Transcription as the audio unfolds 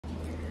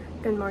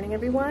Good morning,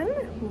 everyone.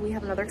 We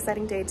have another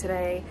exciting day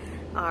today.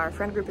 Our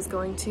friend group is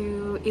going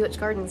to Elitch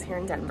Gardens here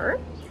in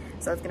Denver.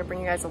 So I was gonna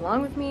bring you guys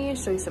along with me,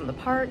 show you some of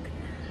the park.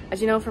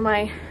 As you know from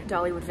my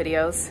Dollywood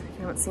videos, if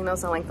you haven't seen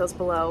those, I'll link those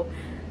below.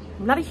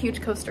 I'm not a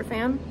huge coaster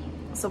fan,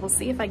 so we'll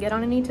see if I get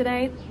on any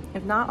today.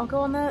 If not, I'll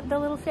go on the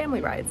little family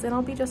rides and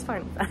I'll be just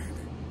fine with that.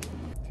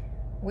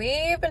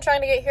 We've been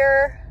trying to get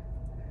here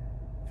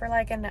for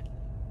like an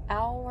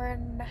hour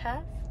and a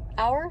half?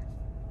 Hour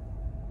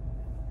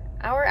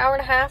and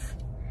a half.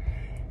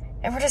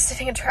 And we're just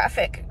sitting in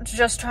traffic,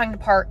 just trying to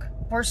park.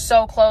 We're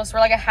so close.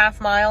 We're like a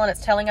half mile and it's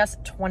telling us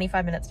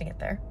 25 minutes to get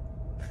there.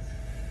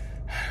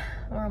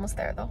 We're almost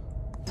there though.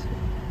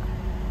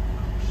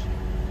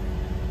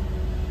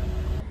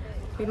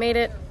 We made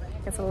it.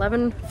 It's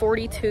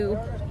 11:42.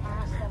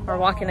 We're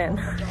walking in.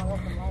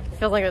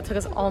 Feels like it took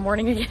us all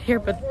morning to get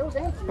here, but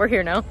we're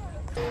here now.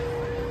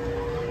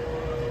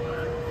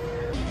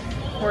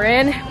 We're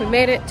in, we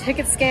made it,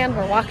 ticket scanned,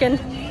 we're walking.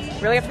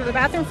 Really have to go to the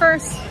bathroom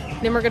first,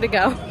 then we're good to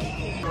go.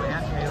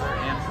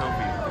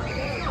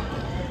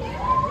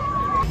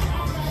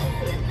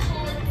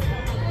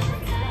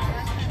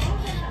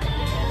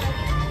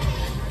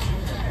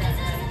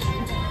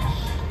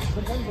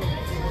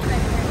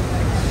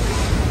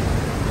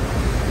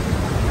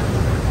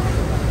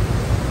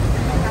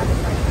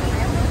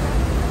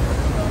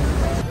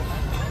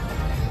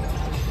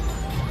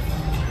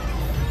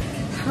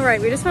 All right,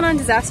 we just went on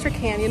Disaster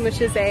Canyon,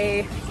 which is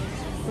a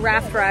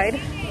raft ride,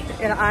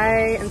 and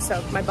I am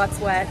soaked. My butt's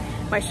wet,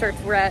 my shirt's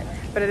wet,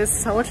 but it is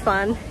so much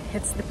fun.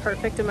 It's the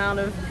perfect amount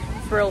of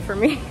thrill for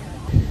me.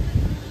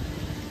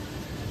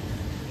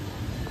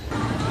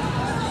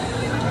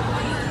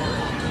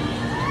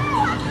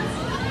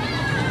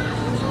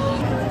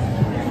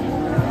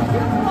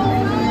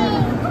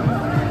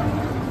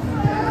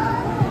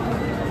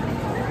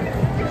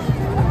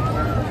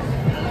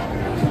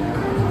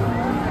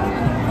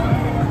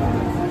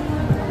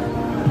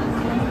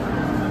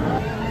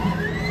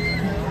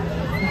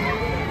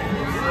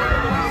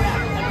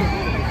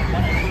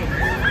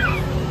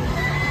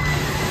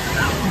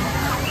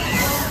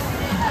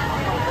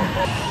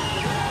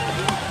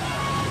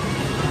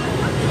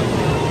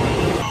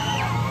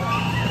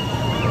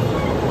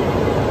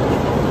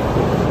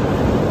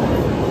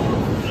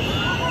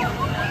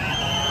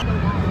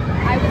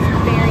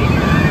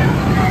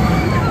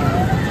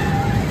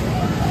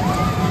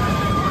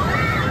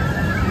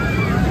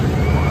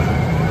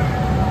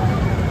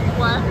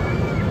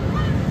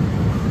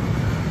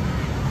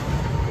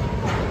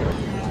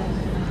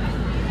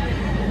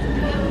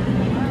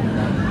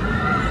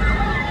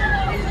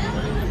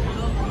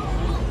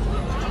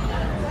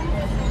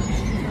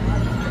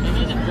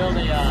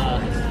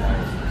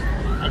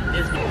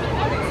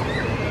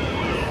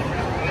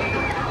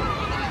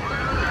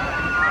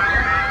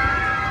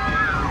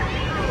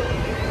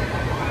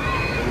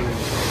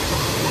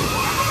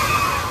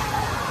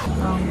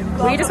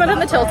 We just went on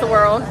the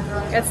Tilt-A-Whirl.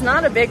 It's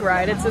not a big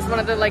ride, it's just one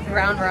of the like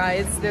ground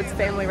rides, it's a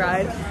family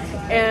ride.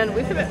 And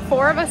we fit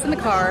 4 of us in the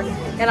car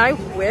and I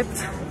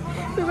whipped.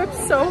 We whipped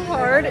so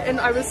hard and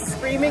I was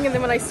screaming, and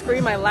then when I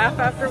scream I laugh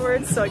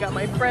afterwards, so I got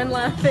my friend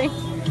laughing.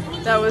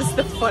 That was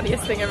the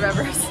funniest thing I've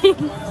ever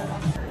seen.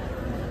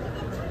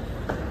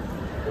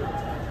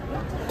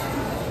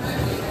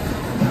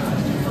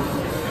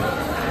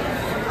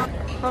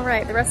 All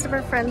right, the rest of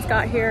our friends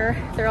got here.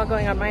 They're all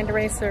going on Mind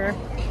Eraser.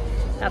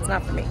 That's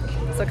not for me.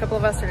 So a couple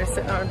of us are just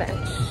sitting on a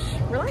bench,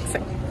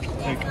 relaxing.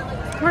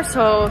 We're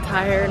so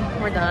tired,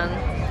 we're done.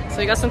 So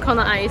we got some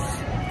Kona ice,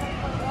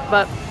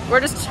 but we're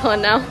just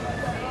chilling now.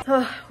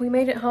 Oh, we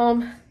made it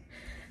home.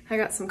 I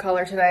got some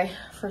color today,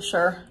 for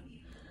sure.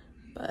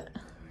 But,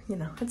 you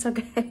know, it's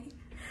okay.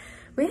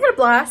 We had a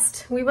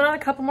blast. We went on a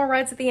couple more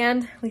rides at the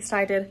end, at least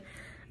I did,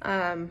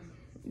 to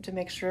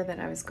make sure that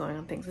I was going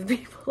on things with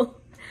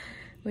people.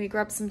 We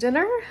grabbed some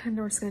dinner, and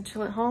we're just gonna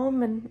chill at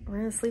home, and we're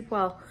gonna sleep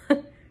well.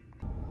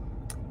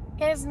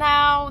 It is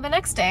now the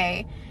next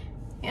day,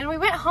 and we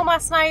went home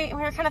last night and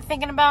we were kind of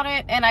thinking about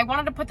it, and I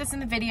wanted to put this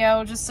in the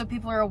video just so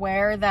people are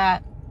aware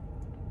that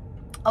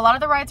a lot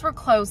of the rides were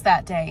closed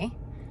that day.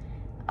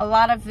 A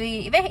lot of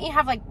you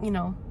have like, you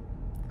know,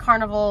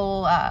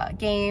 carnival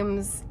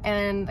games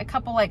and a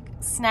couple like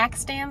snack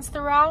stands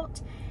throughout.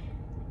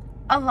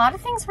 A lot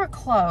of things were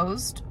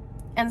closed,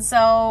 and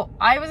so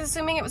I was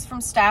assuming it was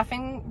from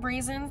staffing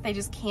reasons. They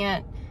just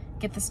can't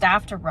get the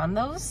staff to run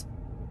those.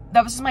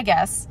 That was just my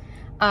guess.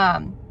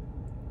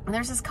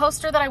 There's this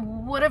coaster that I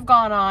would have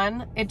gone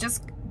on. It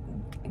just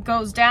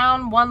goes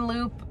down one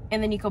loop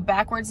and then you go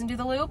backwards and do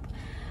the loop.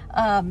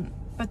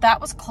 But that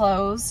was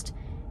closed.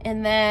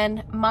 And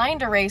then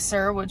Mind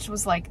Eraser, which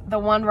was like the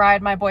one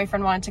ride my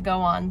boyfriend wanted to go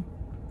on.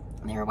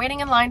 They were waiting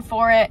in line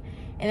for it.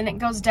 And then it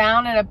goes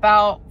down at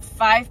about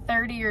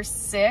 5:30 or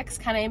 6,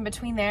 kind of in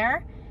between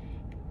there.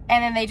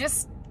 And then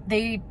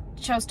they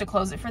chose to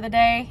close it for the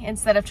day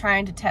instead of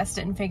trying to test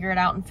it and figure it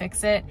out and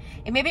fix it.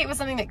 And maybe it was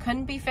something that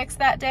couldn't be fixed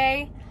that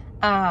day.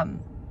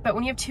 But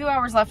when you have 2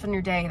 hours left in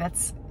your day,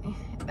 that's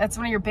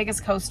one of your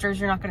biggest coasters.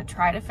 You're not going to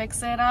try to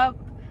fix it up.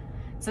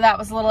 So that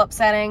was a little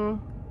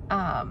upsetting.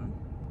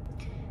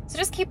 So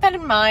just keep that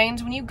in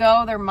mind. When you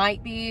go, there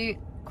might be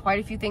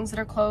quite a few things that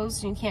are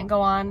closed and you can't go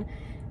on.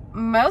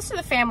 Most of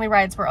the family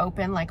rides were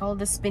open, like all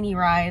the spinny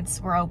rides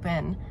were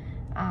open.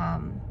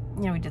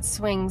 You know, we did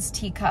swings,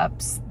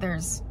 teacups,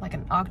 there's like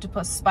an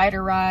octopus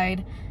spider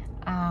ride,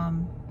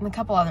 and a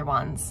couple other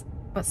ones.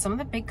 But some of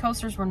the big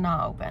coasters were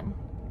not open,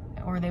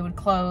 or they would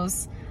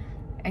close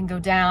and go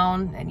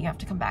down and you have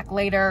to come back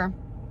later.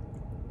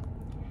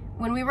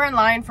 When we were in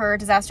line for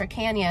Disaster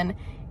Canyon,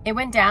 it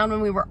went down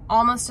when we were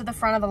almost to the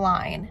front of the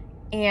line.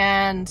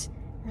 And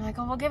we're like,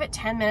 oh, we'll give it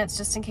 10 minutes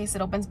just in case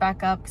it opens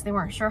back up, because they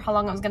weren't sure how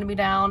long it was going to be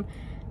down.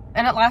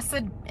 And it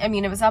lasted, I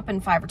mean, it was up in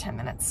 5 or 10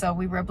 minutes. So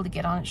we were able to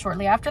get on it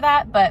shortly after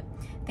that. But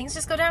things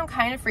just go down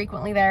kind of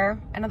frequently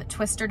there. I know that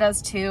Twister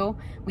does too.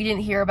 We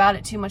didn't hear about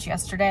it too much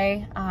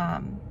yesterday.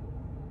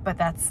 But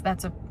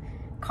that's a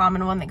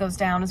common one that goes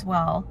down as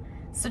well.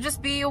 So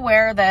just be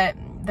aware that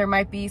there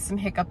might be some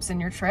hiccups in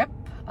your trip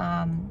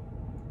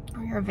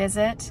or your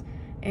visit.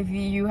 If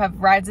you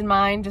have rides in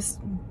mind, just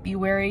be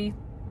wary.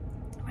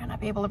 You might not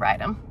be able to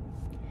ride them.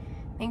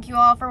 Thank you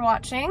all for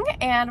watching,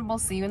 and we'll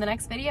see you in the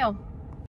next video.